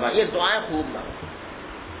توفیق عطا فرما۔ یہ دعائیں خوب مانگیں۔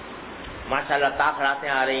 ماشاءاللہ طاق راتیں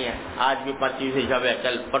آ رہی ہیں، آج بھی 25ویں شب ہے،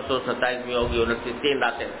 کل پرسوں 27ویں ہوگی، 29 3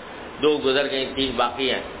 راتیں، 2 گزر گئی، 3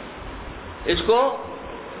 باقی ہیں۔ اس کو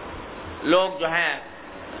لوگ جو ہیں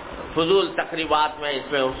فضول تقریبات میں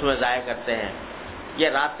اس میں ضائع کرتے ہیں۔ یہ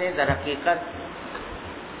راتیں در حقیقت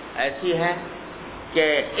ایسی ہیں کہ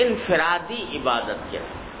انفرادی عبادت کے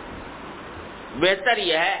بہتر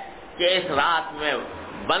یہ ہے کہ اس رات میں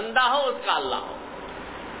بندہ ہو اس کا اللہ ہو،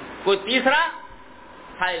 کوئی تیسرا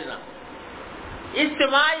حائل نہ ہو۔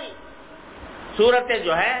 اجتماعی صورتیں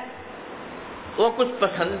جو ہے وہ کچھ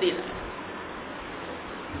پسندیدہ ہے،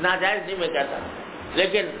 ناجائز نہیں میں کہتا،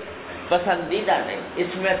 لیکن پسندیدہ نہیں۔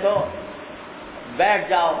 اس میں تو بیٹھ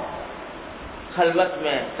جاؤ خلوت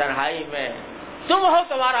میں، تنہائی میں، تم ہو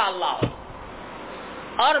تمہارا اللہ ہو،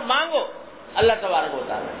 اور مانگو اللہ تبارک و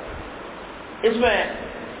تعالیٰ۔ اس میں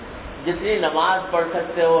جتنی نماز پڑھ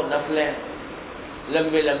سکتے ہو نفلیں،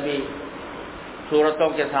 لمبی لمبی صورتوں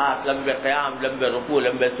کے ساتھ، لمبے قیام، لمبے رکوع،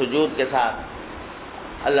 لمبے سجود کے ساتھ،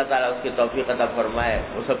 اللہ تعالیٰ اس کی توفیق عطا فرمائے،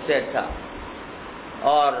 وہ سب سے اچھا۔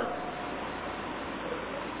 اور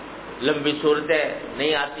لمبی صورتیں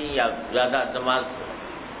نہیں آتی یا زیادہ نماز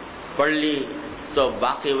پڑھ لی تو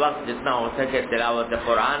باقی وقت جتنا ہو سکے تلاوت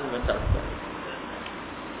قرآن میں صرف کریں،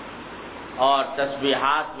 اور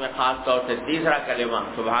تسبیحات میں خاص طور سے تیسرا کلمہ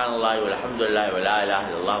سبحان اللہ والحمد للہ ولا الہ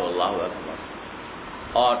الا اللہ واللہ اکبر،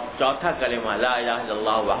 اور چوتھا کلمہ لا الہ الا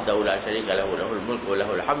اللہ وحدہ لا شریک لہ لہ الملک ولہ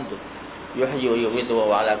الحمد یحیی ویمیت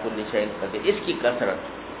وہو علی کل شیء قدیر۔ اس کی کثرت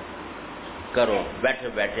کرو، بیٹھے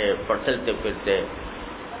بیٹھے، چلتے پھرتے،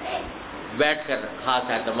 بیٹھ کر خاص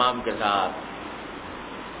اہتمام کے ساتھ۔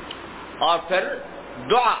 اور پھر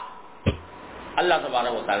دعا، اللہ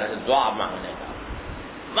تبارک و تعالیٰ سے دعا مانگنے کا،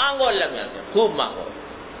 مانگو اللہ میاں سے خوب مانگو،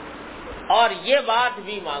 اور یہ بات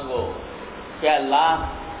بھی مانگو کہ اللہ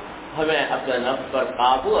ہمیں اپنے نفس پر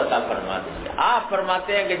قابو عطا فرما دیجیے۔ آپ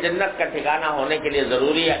فرماتے ہیں کہ جنت کا ٹھکانہ ہونے کے لیے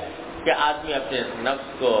ضروری ہے کہ آدمی اپنے نفس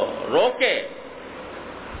کو روکے۔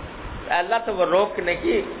 اللہ تو وہ روکنے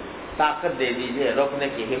کی طاقت دے دیجیے، روکنے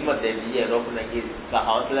کی ہمت دے دیجیے، روکنے کی کا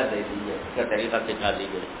حوصلہ دے دیجیے، اس کا طریقہ سکھا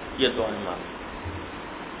دیجیے۔ یہ تو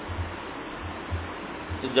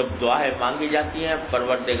تو جب دعائیں مانگی جاتی ہیں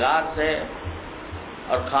پروردگار سے،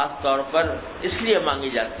 اور خاص طور پر اس لیے مانگی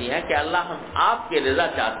جاتی ہیں کہ اللہ ہم آپ کی رضا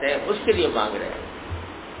چاہتے ہیں، اس کے لیے مانگ رہے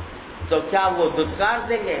ہیں، تو کیا وہ دھتکار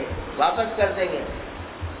دیں گے، واپس کر دیں گے؟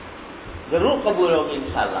 ضرور قبول ہوگی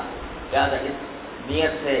انشاءاللہ۔ لہٰذا اس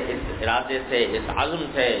نیت سے، اس ارادے سے، اس عزم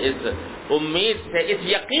سے، اس امید سے، اس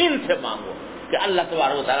یقین سے مانگو کہ اللہ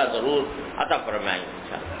تبارک و تعالیٰ ضرور عطا فرمائیں گے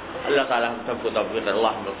انشاءاللہ۔ اللہ تعالیٰ ہم سب کو توفیق دے۔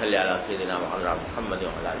 اللہم صلی علی سیدنا محمد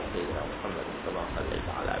وعلی آل سیدنا محمد کما صلیت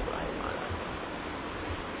علی ابراہیم وعلی آل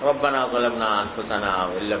ابراہیم۔ ربنا ظلمنا انفسنا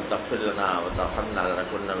وان لم تغفر لنا وترحمنا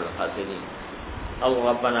لنكن من الخاسرین۔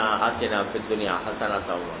 ربنا آتنا فی الدنیا حسنۃ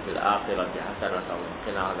وفی الآخرۃ حسنۃ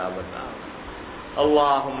وقنا عذاب النار۔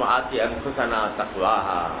 اللهم آت أنفسنا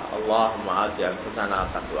تقواها، اللهم آت أنفسنا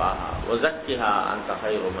تقواها وزكها أنت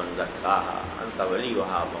خير من زكاها أنت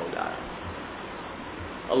وليها مولاها۔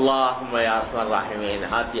 اللهم يا أرحم الراحمين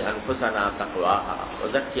آت أنفسنا تقواها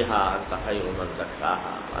وزكها أنت خير من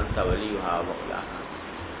زكاها أنت وليها مولاها۔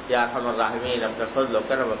 یا ارحم الراحمین اپنے فضل و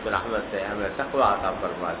کرم، اپنے رحمت سے ہمیں تقوی عطا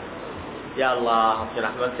فرما دے۔ یا اللہ اپنے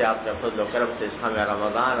رحمت سے، اپنے فضل و کرم سے ہمیں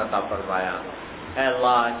رمضان عطا فرمایا۔ اے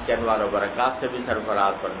اللہ اس کے انوار و برکات سے بھی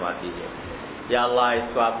سرفراز فرما دیجیے۔ یا اللہ اس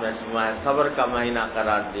کو آپ نے صبر کا مہینہ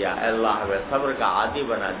قرار دیا، اے اللہ ہمیں صبر کا عادی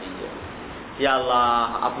بنا دیجیے۔ یا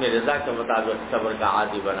اللہ اپنی رضا کے مطابق صبر کا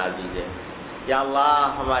عادی بنا دیجیے۔ یا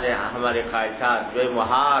اللہ ہماری خواہشات بے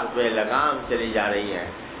مہار بے لگام چلی جا رہی ہیں،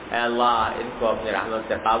 اے اللہ ان کو اپنی رحمت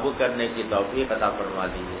سے قابو کرنے کی توفیق عطا فرما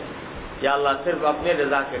دیجیے. یا اللہ صرف اپنے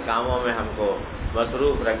رضا کے کاموں میں ہم کو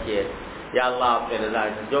مصروف رکھیے. یا اللہ اپنے رضا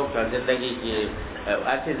جو زندگی کی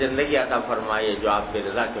ایسی زندگی عطا فرمائیے جو آپ کے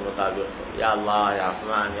رضا کے مطابق ہو. یا اللہ یا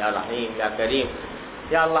رحمان یا رحیم یا کریم.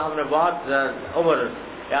 یا اللہ ہم نے بہت عمر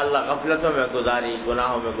یا اللہ غفلتوں میں گزاری،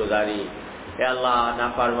 گناہوں میں گزاری، اے اللہ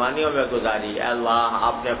نافرمانیوں میں گزاری. اے اللہ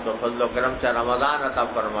آپ نے اپنے فضل و کرم سے رمضان عطا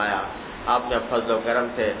فرمایا. آپ نے فضل و کرم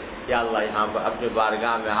سے یا اللہ یہاں پر اپنی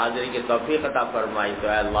بارگاہ میں حاضری کی توفیق عطا فرمائی. تو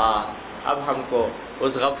اے اللہ اب ہم کو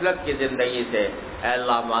اس غفلت کی زندگی سے، اے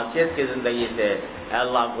اللہ معصیت کی زندگی سے، اے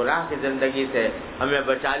اللہ گناہ کی زندگی سے ہمیں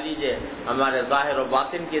بچا لیجئے. ہمارے ظاہر و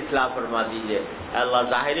باطن کی اصلاح فرما دیجئے. اے اللہ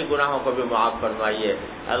ظاہری گناہوں کو بھی معاف فرمائیے.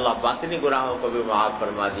 اے اللہ باطنی گناہوں کو بھی معاف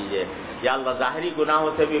فرما دیجئے. یا اللہ ظاہری گناہوں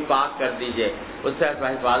سے بھی پاک کر دیجئے، اس سے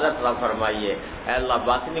حفاظت عطا فرمائیے. اے اللہ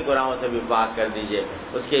باطنی گناہوں سے بھی پاک کر دیجئے،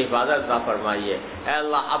 اس کی حفاظت عطا فرمائیے. اے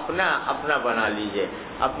اللہ اپنا بنا لیجئے.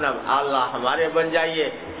 اپنا اللہ ہمارے بن جائیے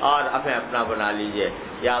اور ہمیں اپنا بنا لیجئے.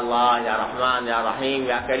 یا اللہ یا رحمان یا رحیم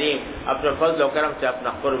یا کریم اپنے فضل و کرم سے اپنا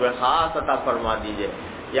قرب خاص عطا فرما دیجئے.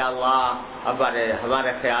 یا اللہ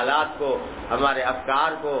ہمارے خیالات کو، ہمارے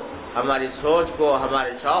افکار کو، ہماری سوچ کو،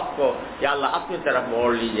 ہمارے شوق کو یا اللہ اپنی طرف موڑ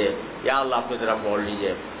لیجئے. یا اللہ اپنی طرف موڑ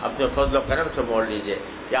لیجئے، اپنے فضل و کرم سے موڑ لیجئے.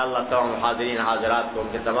 یا اللہ تمام حاضرین حاضرات کو ان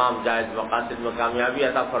کے تمام جائز مقاصد میں کامیابی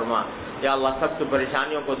عطا فرما. یا اللہ سب کی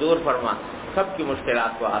پریشانیوں کو دور فرما، سب کی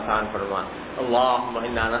مشکلات کو آسان فرما. اللہم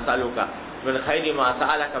انا نسألک من خیر ما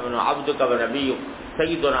سألک من عبدک و نبیک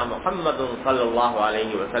سیدنا محمد صلی اللہ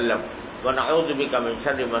علیہ وسلم ونعوذ بک من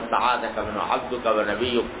شر ما استعاذک من عبدک و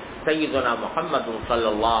نبیک سیدنا محمد صلی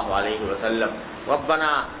اللہ علیہ وسلم. ربنا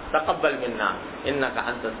تقبل منا انك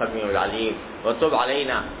انت السميع العليم وتب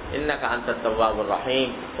علينا انك انت التواب الرحيم.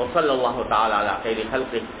 وصلى الله تعالى على خير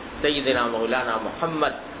خلقه سيدنا مولانا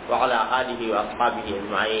محمد وعلى آله واصحابه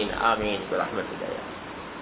اجمعين. آمين برحمتك.